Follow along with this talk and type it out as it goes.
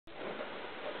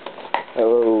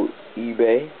Hello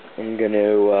eBay. I'm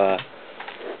gonna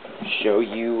show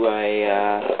you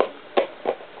a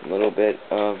little bit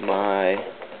of my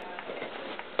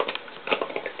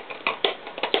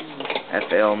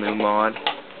FL new mod.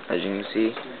 As you can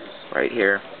see right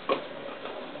here,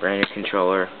 brand new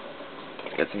controller,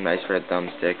 got some nice red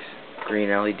thumbsticks, green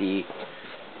LED.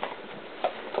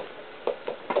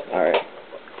 Alright,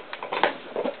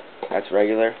 that's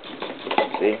regular.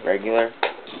 See, regular.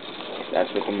 That's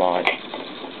with the mod.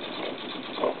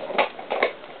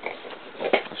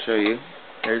 I'll show you.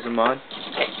 Here's the mod.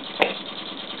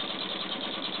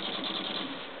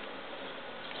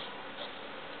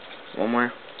 One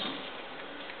more.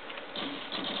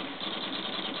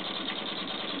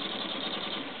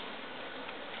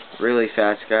 Really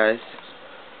fast, guys.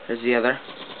 Here's the other.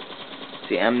 It's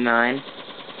the M9.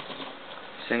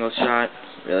 Single shot.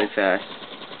 Really fast.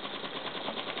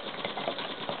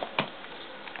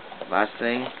 Last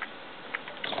thing.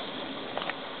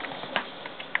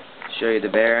 Show you the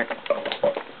Barrett.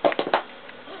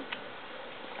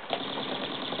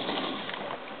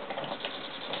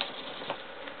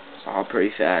 All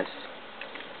pretty fast.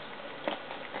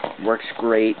 Works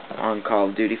great on Call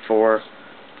of Duty 4,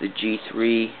 the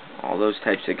G3, all those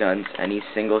types of guns. Any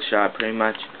single shot, pretty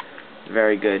much.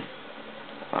 Very good.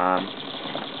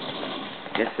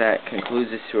 Guess that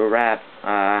concludes this to a wrap.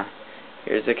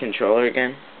 Here's the controller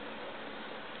again.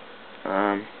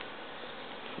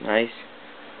 Nice.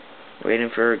 Waiting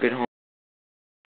for a good home.